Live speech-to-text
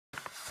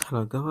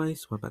Hello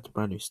guys, welcome back to a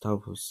brand new Star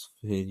Wars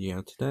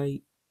video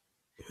today.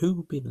 Who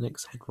will be the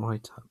next head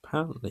writer?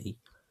 Apparently,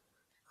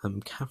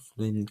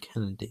 Kathleen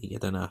Kennedy, I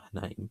don't know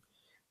her name,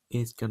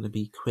 is going to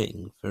be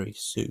quitting very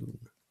soon.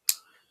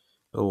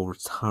 Or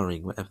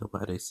retiring, whatever the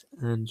word is.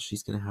 And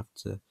she's going to have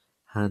to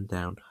hand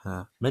down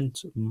her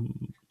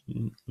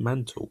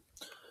mantle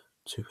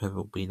to whoever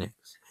will be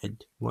next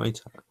head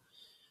writer.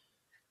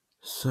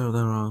 So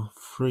there are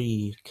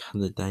three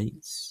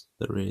candidates.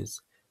 There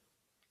is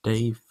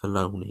Dave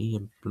Filoni,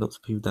 and lots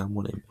of people don't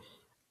want him.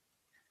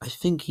 I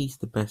think he's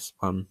the best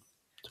one,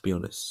 to be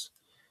honest.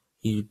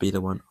 He would be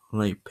the one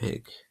I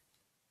pick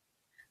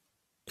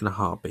in a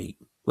heartbeat,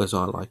 whereas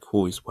I like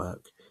all his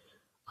work.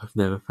 I've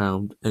never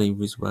found any of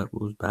his work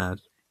was bad.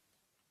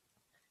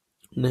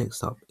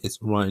 Next up is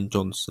Rian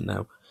Johnson.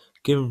 Now,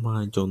 giving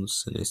Rian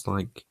Johnson is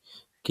like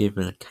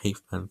giving a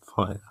caveman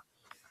fire.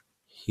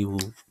 He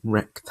will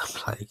wreck the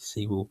place.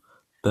 He will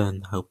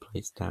burn the whole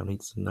place down. He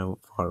doesn't know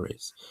what fire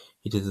is.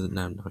 He doesn't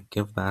know nothing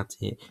about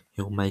it.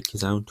 He'll make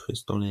his own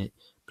twist on it,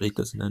 but he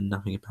doesn't know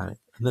nothing about it.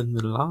 And then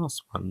the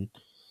last one.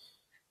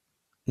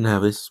 Now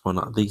this one,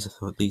 these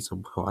are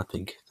who I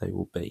think they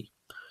will be.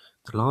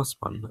 The last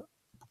one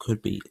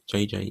could be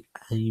J.J.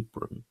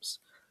 Abrams,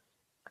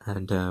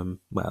 and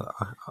well,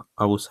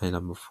 I will say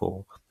number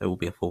 4. There will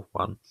be a fourth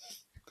one,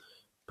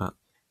 but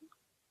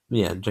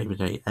yeah,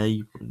 J.J.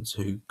 Abrams,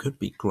 who could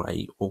be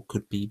great or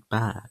could be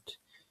bad.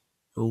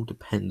 It all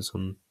depends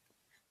on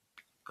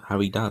how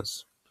he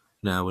does.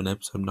 Now in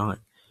episode 9,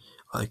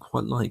 I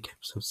quite like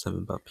episode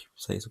 7, but people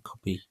say it's a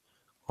copy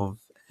of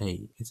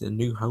is it A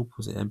New Hope?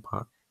 Was it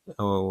Empire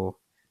or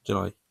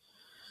Jedi?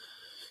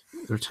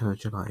 Return of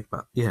Jedi,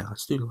 but yeah, I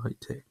still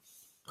liked it.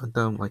 I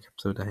don't like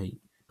episode 8,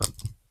 but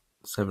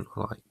 7 I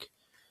like.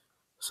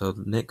 So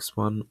the next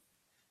one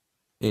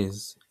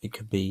is, it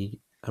could be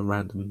a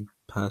random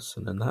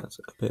person, and that's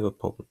a bit of a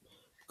problem,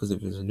 because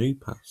if it's a new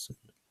person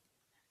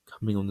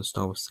coming on the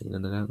Star Wars scene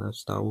and they don't know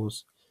Star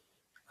Wars,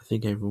 I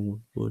think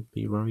everyone would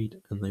be worried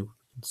and they would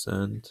be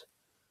concerned.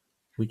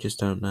 We just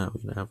don't know,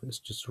 if it's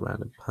just a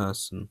random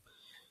person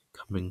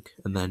coming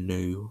and they're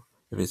new.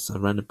 If it's a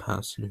random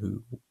person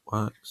who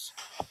works,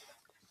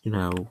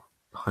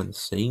 behind the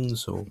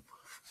scenes, or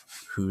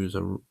who's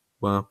a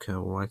worker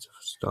or writer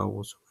for Star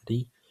Wars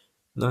already,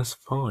 that's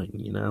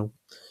fine,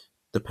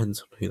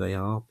 Depends on who they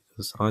are,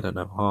 because I don't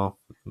know half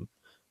of them.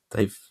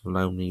 Dave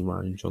Filoni,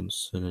 Rian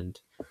Johnson, and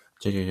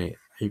J.J.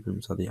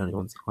 Abrams are the only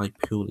ones I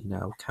purely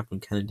know.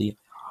 Kathleen Kennedy,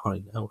 I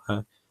hardly know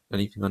her. The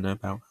only thing I know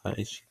about her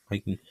is she's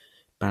making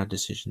bad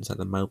decisions at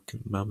the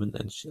moment,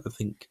 and I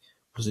think,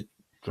 was it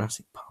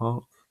Jurassic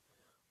Park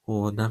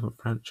or another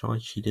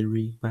franchise she did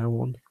really well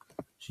on?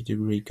 She did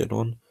really good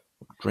on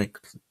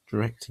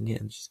directing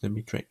it, and she's going to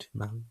be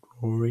directing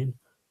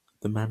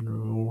The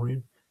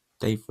Mandalorian,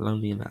 Dave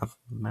Filoni, and that other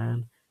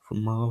man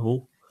from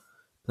Marvel.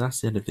 But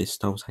that's the end of this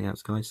Star Wars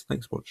Hangouts, guys.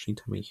 Thanks for watching.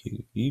 Tell me who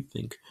you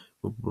think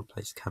will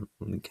replace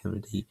Kathleen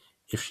Kennedy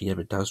if she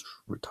ever does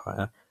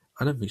retire.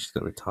 I don't think she's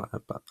going to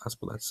retire, but that's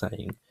what they're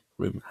saying.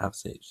 Rumour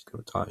has it she's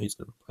going to retire. Who's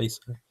going to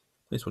replace her?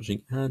 Thanks for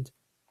watching, and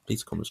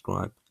please comment,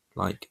 subscribe,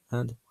 like,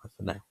 and